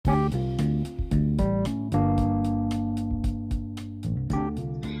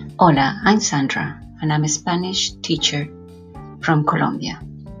Hola, I'm Sandra, and I'm a Spanish teacher from Colombia.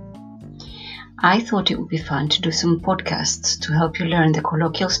 I thought it would be fun to do some podcasts to help you learn the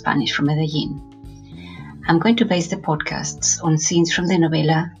colloquial Spanish from Medellin. I'm going to base the podcasts on scenes from the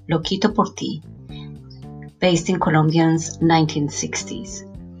novela Lo Quito por Ti, based in Colombia's 1960s,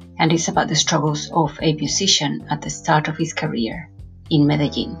 and it's about the struggles of a musician at the start of his career in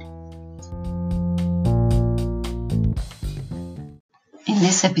Medellin. In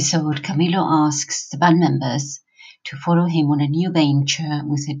this episode, Camilo asks the band members to follow him on a new venture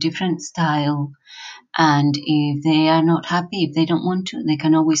with a different style, and if they are not happy, if they don't want to, they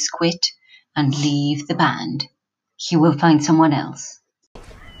can always quit and leave the band. He will find someone else.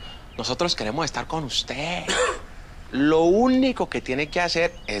 Nosotros queremos estar con usted. Lo único que tiene que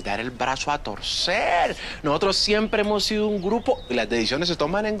hacer es dar el brazo a torcer. Nosotros siempre hemos sido un grupo y las decisiones se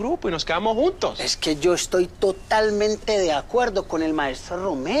toman en grupo y nos quedamos juntos. Es que yo estoy totalmente de acuerdo con el maestro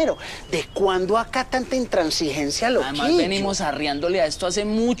Romero. ¿De cuándo acá tanta intransigencia, Loquillo? Además, venimos arriándole a esto hace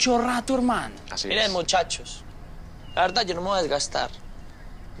mucho rato, hermano. Así Miren, es. muchachos, la verdad yo no me voy a desgastar.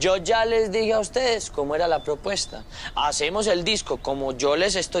 Yo ya les dije a ustedes cómo era la propuesta. Hacemos el disco como yo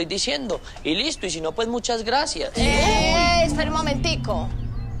les estoy diciendo y listo. Y si no, pues muchas gracias. Espera un momentico.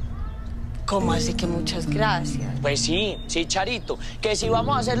 ¿Cómo así que muchas gracias? Pues sí, Charito, que si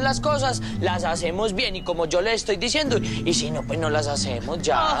vamos a hacer las cosas, las hacemos bien y como yo les estoy diciendo. Y si no, pues no las hacemos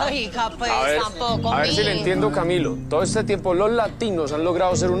ya. Oiga, pues tampoco. A ver si le entiendo, Camilo. Todo este tiempo los latinos han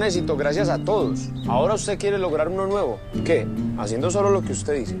logrado ser un éxito gracias a todos. Ahora usted quiere lograr uno nuevo. ¿Qué? Haciendo solo lo que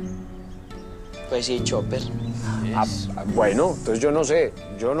usted dice. Pues sí, Chopper. Bueno, entonces yo no sé.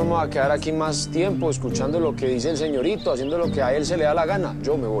 Yo no me voy a quedar aquí más tiempo escuchando lo que dice el señorito, haciendo lo que a él se le da la gana.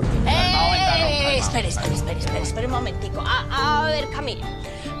 Yo me voy. Espera un momentico. A ver, Camilo,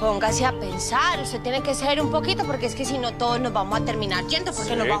 póngase a pensar. Usted tiene que ser un poquito, porque es que si no todos nos vamos a terminar yendo,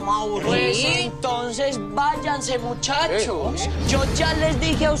 porque nos vamos a aburrir. Pues entonces váyanse, muchachos. Yo ya les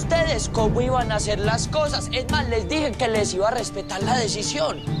dije a ustedes cómo iban a hacer las cosas. Es más, les dije que les iba a respetar la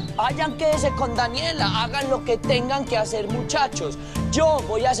decisión. Vayan, quédese con Daniela, hagan lo que tengan que hacer, muchachos. Yo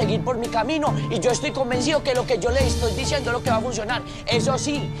voy a seguir por mi camino y yo estoy convencido que lo que yo les estoy diciendo es lo que va a funcionar. Eso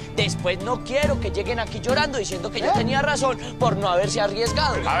sí, después no quiero que lleguen aquí llorando diciendo que yo tenía razón por no haberse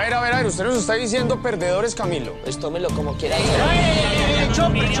arriesgado. A ver, usted nos está diciendo perdedores, Camilo. Pues tómelo como quiera. Usted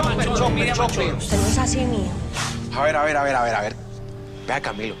no es así mío. A ver. Vea,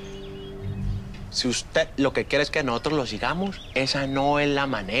 Camilo. Si usted lo que quiere es que nosotros lo sigamos, esa no es la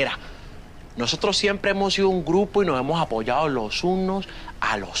manera. Nosotros siempre hemos sido un grupo y nos hemos apoyado los unos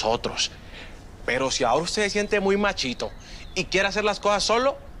a los otros. Pero si ahora usted se siente muy machito y quiere hacer las cosas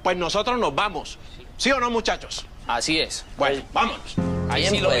solo, pues nosotros nos vamos. ¿Sí o no, muchachos? Así es. Bueno, vámonos. Ahí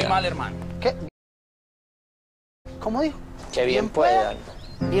sí lo vi mal, hermano. ¿Qué? ¿Cómo dijo? Que bien puedan.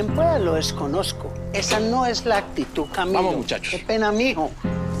 Bien puedan, lo desconozco. Esa no es la actitud, Camilo. Vamos, muchachos. Qué pena, mijo.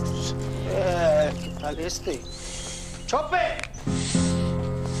 ¿Qué tal este? ¡Chope!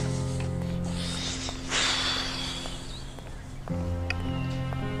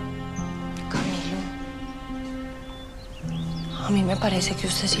 Camilo, a mí me parece que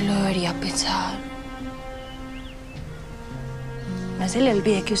usted sí lo debería pensar. No se le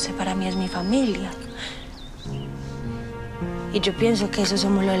olvide que usted para mí es mi familia. Y yo pienso que eso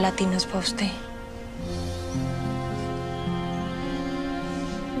somos los latinos para usted.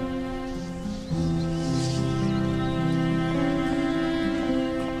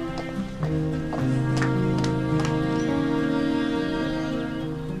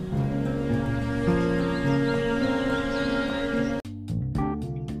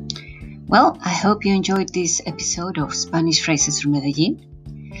 Well, I hope you enjoyed this episode of Spanish Phrases from Medellin.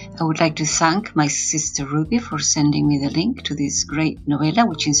 I would like to thank my sister Ruby for sending me the link to this great novela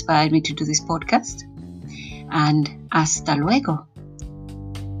which inspired me to do this podcast. And hasta luego.